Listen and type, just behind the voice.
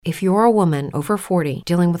If you're a woman over 40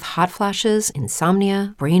 dealing with hot flashes,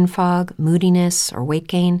 insomnia, brain fog, moodiness, or weight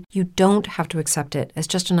gain, you don't have to accept it as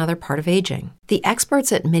just another part of aging. The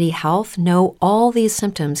experts at MIDI Health know all these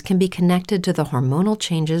symptoms can be connected to the hormonal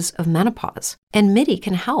changes of menopause. And MIDI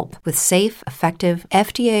can help with safe, effective,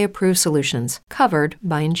 FDA-approved solutions covered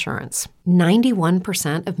by insurance.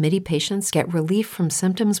 91% of MIDI patients get relief from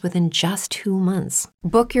symptoms within just 2 months.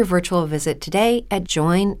 Book your virtual visit today at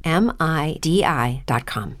joinmidi.com.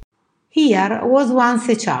 Here was once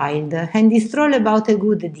a child, and he strolled about a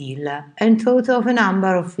good deal, and thought of a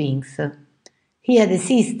number of things. He had a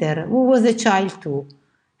sister, who was a child too,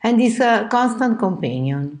 and his constant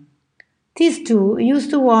companion. These two used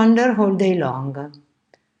to wander all day long.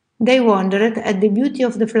 They wondered at the beauty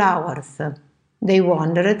of the flowers. They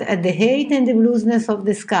wondered at the height and the blueness of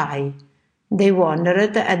the sky. They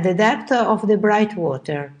wondered at the depth of the bright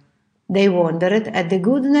water. They wondered at the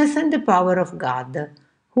goodness and the power of God,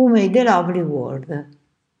 who made the lovely world.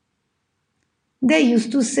 They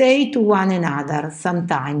used to say to one another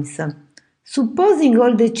sometimes, "Supposing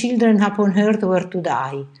all the children upon earth were to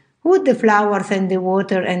die, would the flowers and the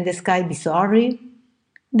water and the sky be sorry?"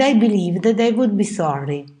 They believed they would be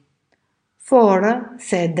sorry. "For,"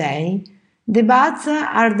 said they, "the buds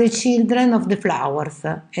are the children of the flowers,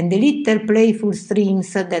 and the little playful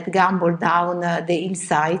streams that gambol down the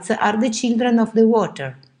hillsides are the children of the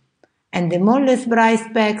water, and the moleless bright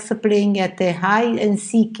specks playing at the hide and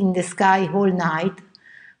seek in the sky all night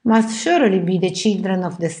must surely be the children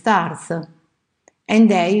of the stars, and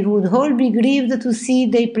they would all be grieved to see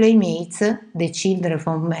their playmates, the children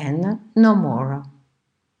of men, no more."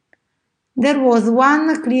 There was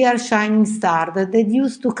one clear shining star that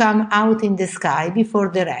used to come out in the sky before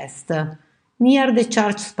the rest, near the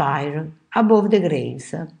church spire, above the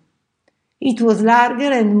graves. It was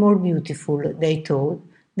larger and more beautiful, they thought,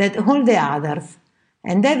 than all the others,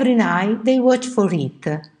 and every night they watched for it,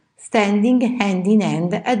 standing hand in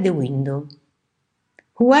hand at the window.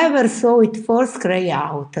 Whoever saw it first cried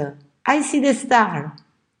out, "I see the star!"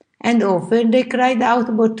 And often they cried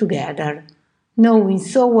out both together, knowing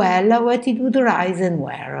so well what it would rise and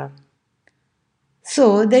where.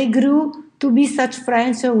 So they grew to be such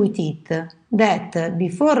friends with it, that,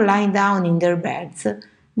 before lying down in their beds,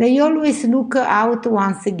 they always looked out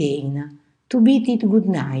once again, to bid it good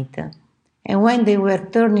night, and when they were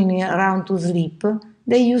turning around to sleep,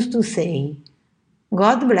 they used to say,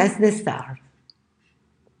 "God bless the star."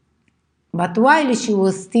 But while she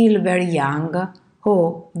was still very young,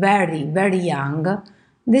 oh, very, very young,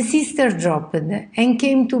 the sister dropped and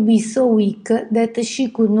came to be so weak that she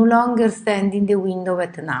could no longer stand in the window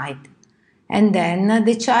at night. And then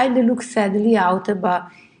the child looked sadly out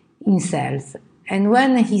about himself, and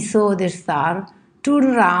when he saw the star,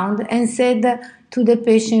 turned round and said to the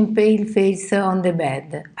patient pale face on the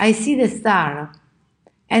bed, "I see the star."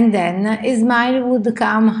 And then a smile would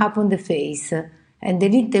come upon the face, and the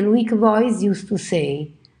little weak voice used to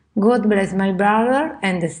say, "God bless my brother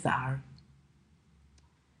and the star."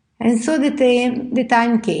 And so the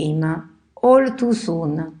time came, all too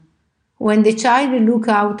soon, when the child looked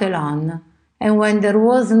out alone, and when there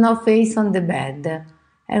was no face on the bed,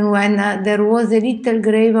 and when there was a little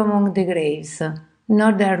grave among the graves,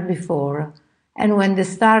 not there before, and when the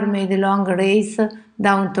star made a long race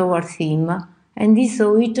down towards him, and he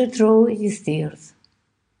saw it through his tears.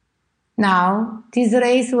 Now this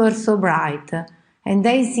race was so bright, and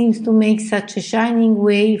they seemed to make such a shining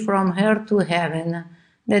way from earth to heaven,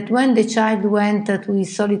 that when the child went to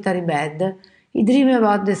his solitary bed, he dreamed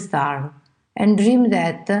about the star, and dreamed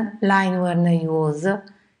that, lying where he was,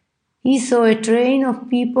 he saw a train of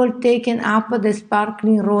people taken up the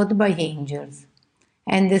sparkling road by angels,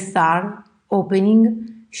 and the star, opening,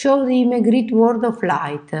 showed him a great world of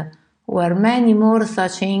light, where many more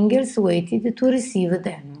such angels waited to receive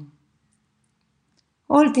them.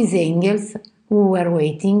 All these angels, who were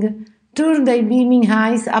waiting, turned their beaming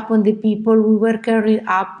eyes upon the people who were carried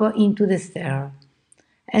up into the stair,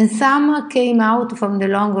 and some came out from the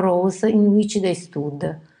long rows in which they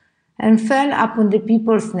stood, and fell upon the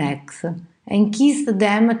people's necks, and kissed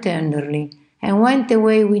them tenderly, and went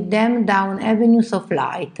away with them down avenues of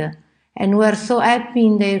light, and were so happy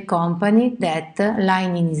in their company that,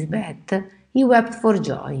 lying in his bed, he wept for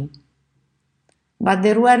joy. But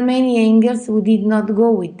there were many angels who did not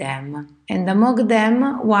go with them, and among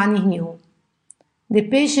them one he knew. The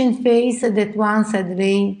patient face that once had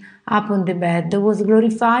lain upon the bed was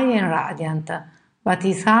glorified and radiant, but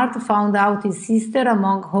his heart found out his sister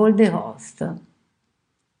among all the host.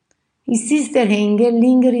 His sister angel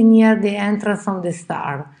lingered near the entrance of the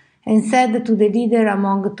star, and said to the leader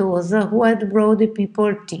among those who had brought the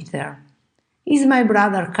people thither, Is my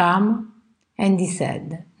brother come? And he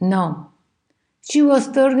said, No. She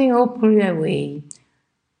was turning hopefully away,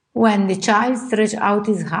 when the child stretched out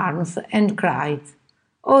his arms and cried,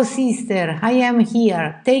 Oh, sister, I am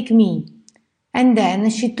here, take me. And then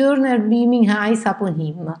she turned her beaming eyes upon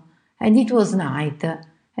him, and it was night,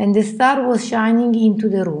 and the star was shining into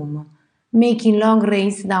the room, making long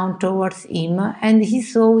rays down towards him, and he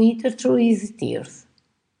saw it through his tears.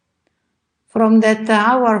 From that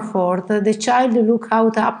hour forth, the child looked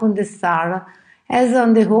out upon the star, as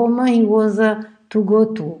on the home he was to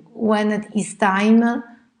go to, when his time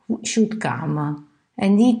should come,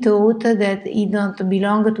 and he thought that he did not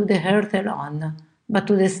belong to the earth alone, but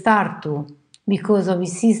to the star too, because of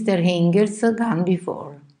his sister angels gone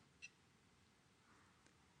before.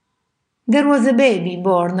 There was a baby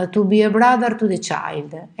born to be a brother to the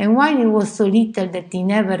child, and while he was so little that he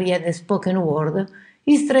never yet had spoken a word,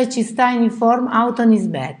 he stretched his tiny form out on his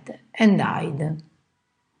bed and died.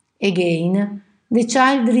 Again, the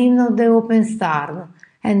child dreamed of the open star,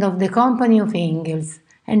 and of the company of angels,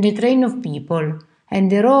 and the train of people, and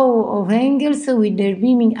the row of angels with their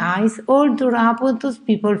beaming eyes all turned upon those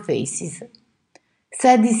people's faces.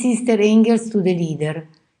 Said the sister angels to the leader,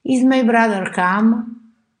 Is my brother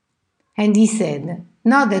come? And he said,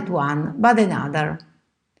 Not that one, but another.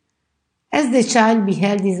 As the child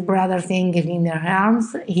beheld his brother's angel in her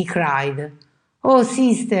arms, he cried, Oh,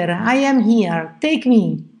 sister, I am here, take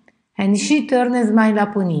me. And she turned a smile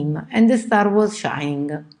upon him, and the star was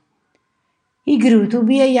shining. He grew to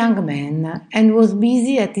be a young man, and was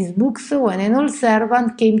busy at his books when an old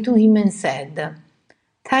servant came to him and said,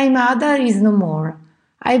 Thy mother is no more.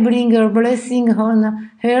 I bring her blessing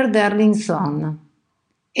on her darling son.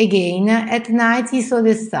 Again, at night he saw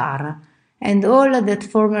the star, and all that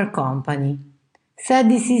former company. Said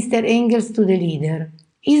the sister angels to the leader,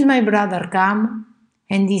 Is my brother come?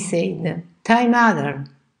 And he said, Thy mother.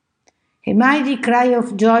 A mighty cry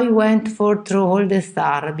of joy went forth through all the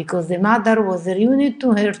star, because the mother was reunited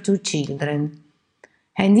to her two children.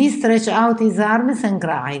 And he stretched out his arms and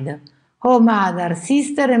cried, Oh, mother,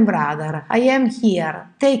 sister and brother, I am here,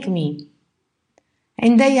 take me.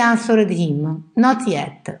 And they answered him, Not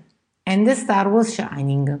yet. And the star was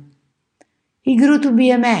shining. He grew to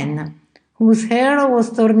be a man, whose hair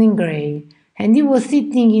was turning grey, and he was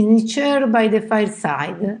sitting in his chair by the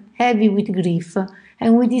fireside, heavy with grief,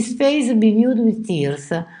 and with his face bedewed with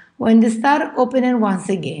tears, when the star opened once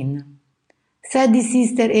again. Said the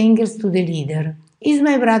sister angels to the leader, Is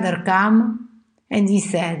my brother come? And he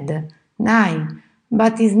said, Nay,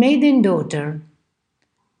 but his maiden daughter.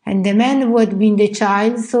 And the man who had been the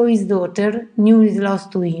child saw his daughter, newly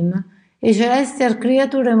lost to him, a celestial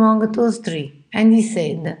creature among those three, and he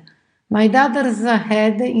said, My daughter's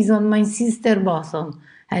head is on my sister's bosom,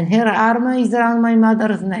 and her arm is round my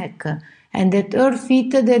mother's neck, and at her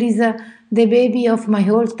feet there is the baby of my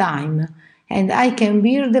whole time, and I can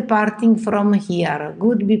bear the parting from here,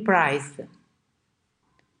 good be praised.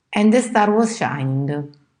 And the star was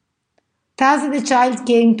shining. Thus the child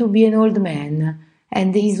came to be an old man,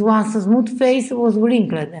 and his once smooth face was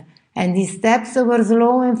wrinkled, and his steps were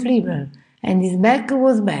slow and feeble, and his back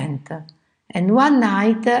was bent. And one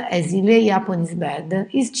night, as he lay upon his bed,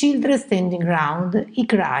 his children standing round, he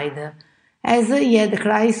cried, as he had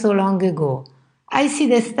cried so long ago, I see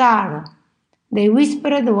the star. They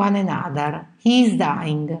whispered one another, He is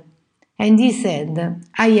dying. And he said,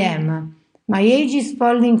 I am. My age is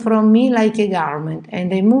falling from me like a garment,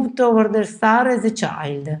 and I moved toward the star as a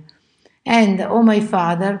child. And, O my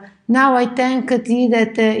Father, now I thank thee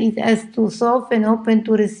that it has too soft and open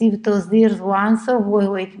to receive those dear ones who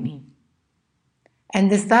await me.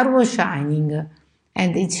 And the star was shining,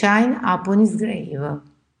 and it shined upon his grave.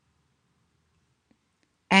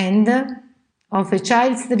 End of A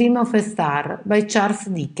Child's Dream of a Star by Charles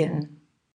Dickens.